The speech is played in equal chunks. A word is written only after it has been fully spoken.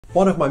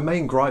One of my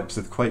main gripes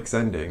with Quake's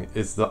ending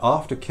is that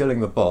after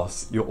killing the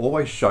boss, you're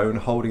always shown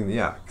holding the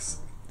axe,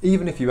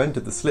 even if you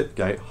entered the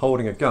slipgate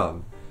holding a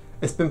gun.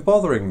 It's been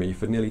bothering me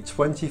for nearly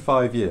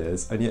 25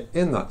 years, and yet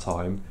in that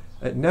time,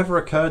 it never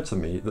occurred to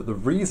me that the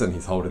reason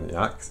he's holding the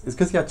axe is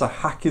because he had to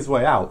hack his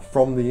way out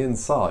from the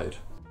inside.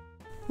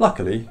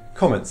 Luckily,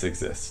 comments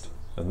exist,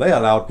 and they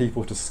allowed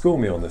people to school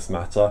me on this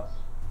matter,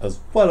 as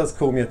well as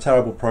call me a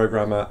terrible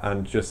programmer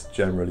and just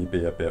generally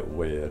be a bit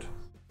weird.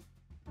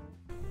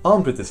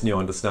 Armed with this new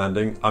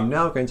understanding, I'm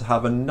now going to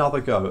have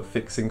another go at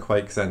fixing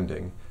Quake's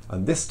ending,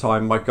 and this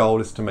time my goal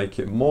is to make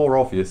it more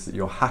obvious that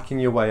you're hacking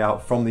your way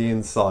out from the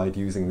inside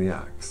using the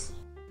axe.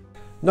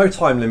 No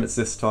time limits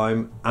this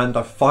time, and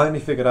I've finally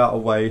figured out a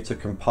way to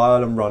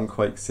compile and run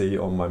Quake C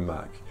on my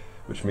Mac,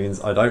 which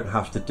means I don't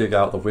have to dig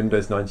out the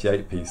Windows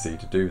 98 PC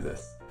to do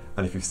this.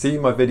 And if you've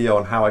seen my video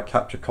on how I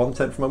capture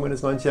content from my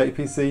Windows 98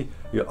 PC,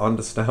 you'll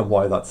understand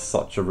why that's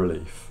such a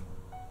relief.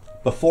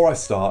 Before I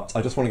start,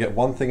 I just want to get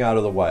one thing out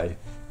of the way.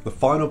 The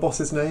final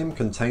boss's name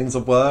contains a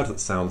word that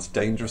sounds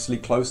dangerously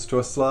close to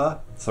a slur,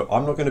 so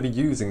I'm not going to be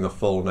using the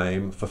full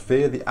name for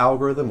fear the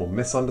algorithm will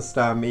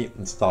misunderstand me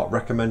and start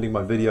recommending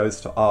my videos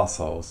to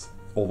arseholes.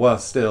 Or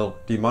worse still,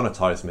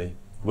 demonetize me.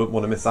 Wouldn't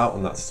want to miss out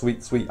on that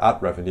sweet, sweet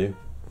ad revenue.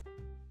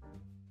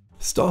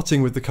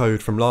 Starting with the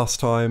code from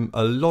last time,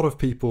 a lot of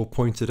people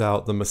pointed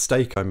out the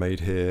mistake I made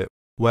here,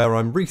 where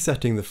I'm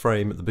resetting the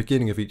frame at the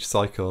beginning of each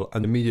cycle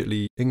and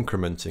immediately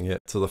incrementing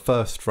it so the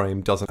first frame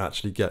doesn't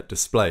actually get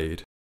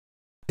displayed.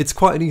 It's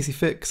quite an easy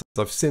fix.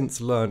 I've since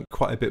learned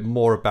quite a bit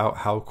more about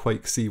how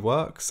Quake C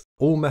works.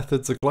 All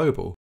methods are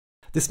global.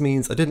 This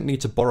means I didn't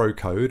need to borrow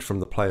code from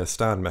the player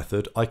stand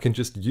method, I can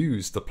just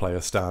use the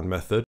player stand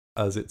method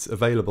as it's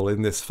available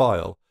in this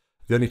file.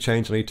 The only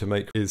change I need to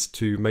make is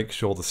to make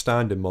sure the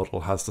stand-in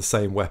model has the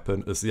same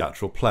weapon as the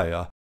actual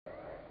player.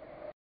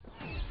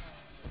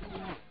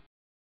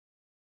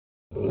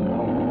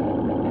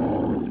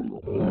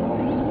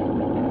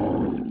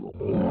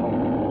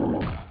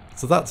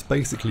 So that's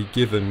basically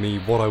given me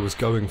what I was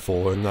going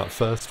for in that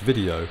first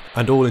video,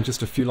 and all in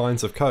just a few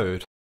lines of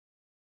code.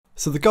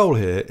 So the goal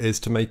here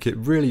is to make it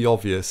really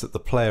obvious that the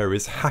player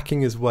is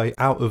hacking his way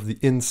out of the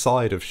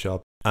inside of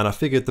Shub, and I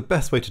figured the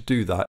best way to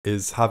do that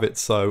is have it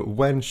so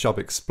when Shub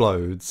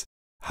explodes,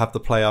 have the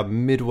player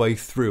midway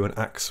through an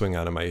axe swing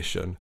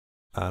animation.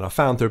 And I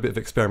found through a bit of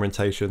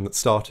experimentation that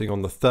starting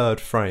on the third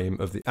frame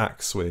of the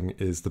axe swing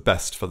is the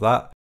best for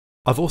that.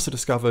 I've also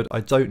discovered I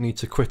don't need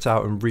to quit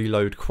out and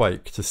reload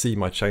Quake to see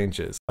my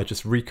changes. I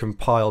just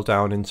recompile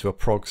down into a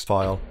progs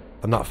file,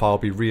 and that file will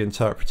be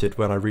reinterpreted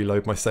when I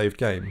reload my saved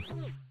game.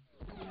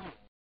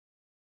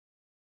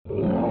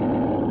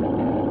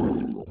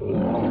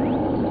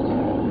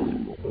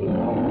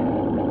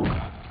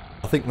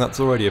 I think that's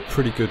already a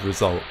pretty good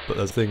result, but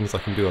there's things I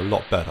can do a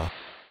lot better.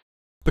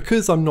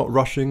 Because I'm not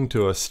rushing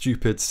to a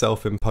stupid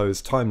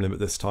self-imposed time limit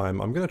this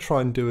time, I'm going to try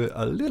and do it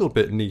a little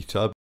bit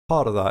neater.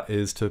 Part of that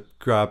is to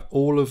grab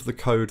all of the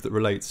code that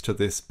relates to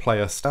this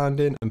player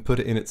stand-in and put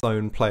it in its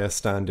own player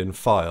stand-in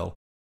file,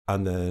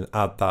 and then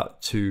add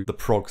that to the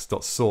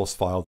progs.source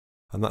file,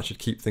 and that should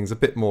keep things a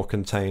bit more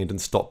contained and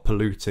stop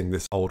polluting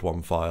this old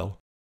one file.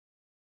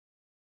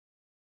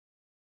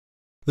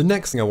 The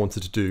next thing I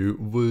wanted to do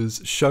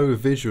was show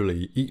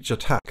visually each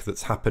attack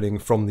that's happening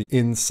from the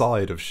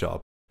inside of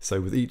Shub.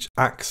 So with each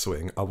axe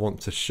swing I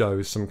want to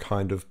show some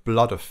kind of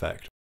blood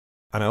effect.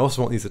 And I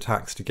also want these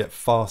attacks to get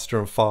faster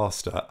and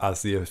faster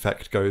as the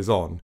effect goes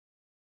on.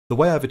 The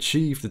way I've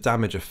achieved the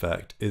damage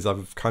effect is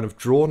I've kind of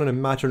drawn an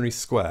imaginary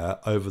square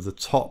over the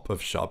top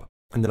of Shub,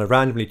 and then I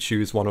randomly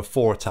choose one of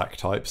 4 attack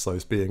types,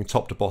 those being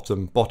top to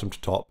bottom, bottom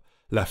to top,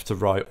 left to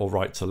right, or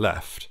right to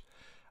left.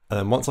 And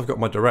then once I've got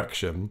my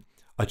direction,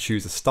 I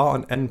choose a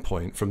start and end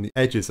point from the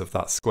edges of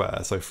that square.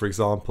 So for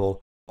example,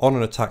 on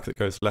an attack that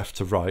goes left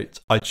to right,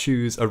 I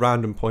choose a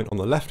random point on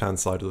the left hand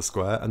side of the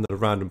square and then a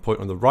random point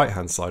on the right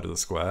hand side of the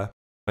square.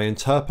 I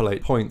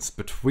interpolate points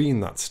between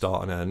that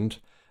start and end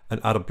and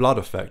add a blood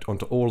effect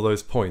onto all of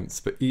those points,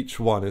 but each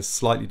one is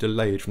slightly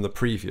delayed from the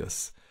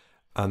previous.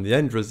 And the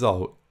end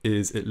result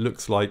is it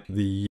looks like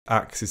the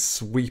axe is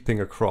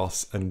sweeping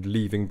across and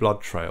leaving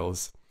blood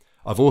trails.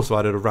 I've also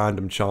added a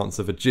random chance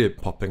of a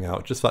jib popping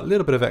out, just that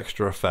little bit of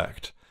extra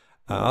effect.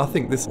 I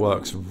think this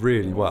works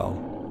really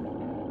well.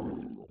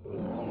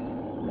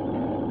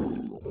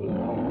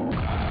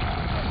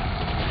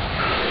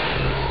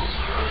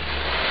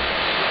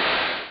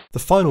 The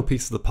final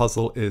piece of the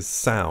puzzle is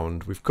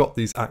sound. We've got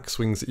these axe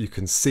swings that you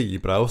can see,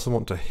 but I also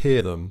want to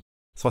hear them.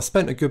 So I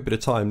spent a good bit of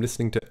time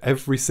listening to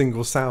every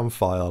single sound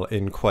file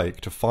in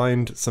Quake to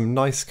find some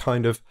nice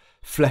kind of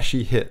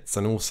fleshy hits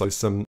and also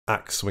some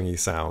axe swingy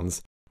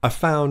sounds. I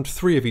found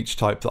 3 of each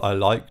type that I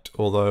liked,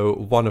 although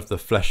one of the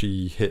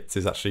fleshy hits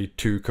is actually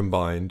 2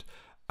 combined.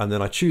 And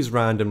then I choose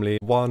randomly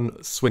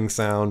 1 swing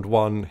sound,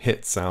 1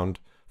 hit sound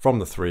from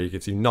the 3,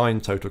 gives you 9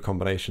 total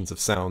combinations of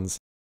sounds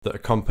that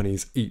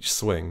accompanies each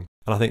swing.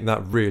 And I think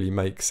that really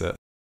makes it.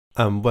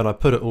 And when I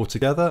put it all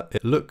together,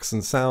 it looks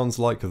and sounds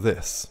like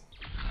this.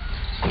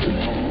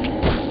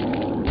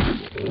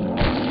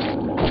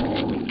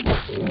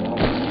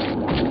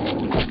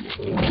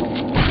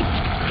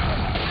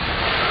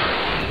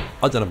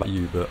 I don't know about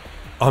you, but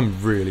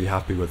I'm really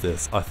happy with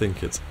this. I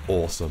think it's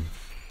awesome.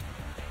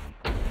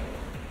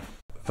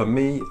 For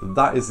me,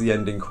 that is the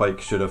ending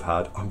Quake should have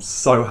had. I'm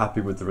so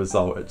happy with the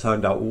result. It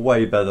turned out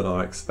way better than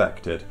I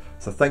expected,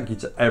 so thank you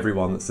to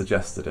everyone that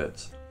suggested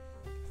it.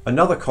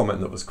 Another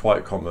comment that was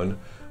quite common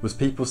was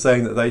people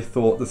saying that they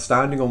thought the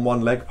standing on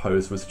one leg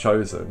pose was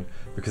chosen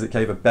because it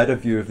gave a better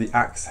view of the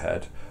axe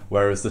head,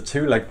 whereas the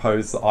two leg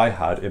pose that I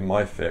had in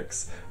my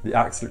fix, the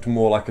axe looked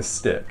more like a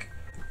stick.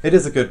 It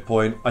is a good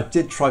point. I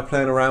did try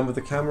playing around with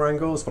the camera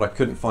angles, but I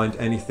couldn't find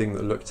anything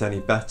that looked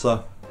any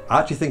better. I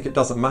actually think it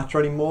doesn't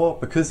matter anymore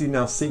because you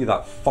now see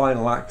that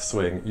final axe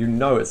swing. You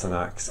know it's an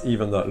axe,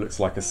 even though it looks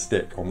like a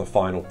stick on the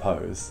final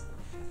pose.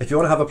 If you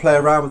want to have a play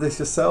around with this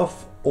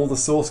yourself, all the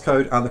source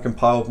code and the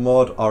compiled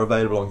mod are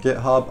available on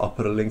GitHub. I'll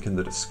put a link in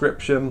the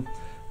description.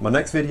 My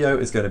next video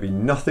is going to be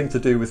nothing to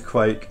do with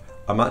Quake.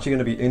 I'm actually going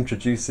to be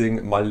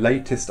introducing my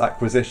latest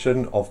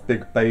acquisition of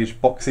big beige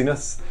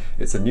boxiness.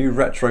 It's a new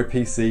retro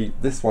PC,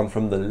 this one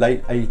from the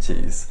late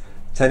 80s.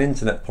 10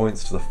 internet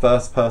points to the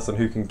first person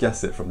who can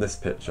guess it from this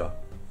picture.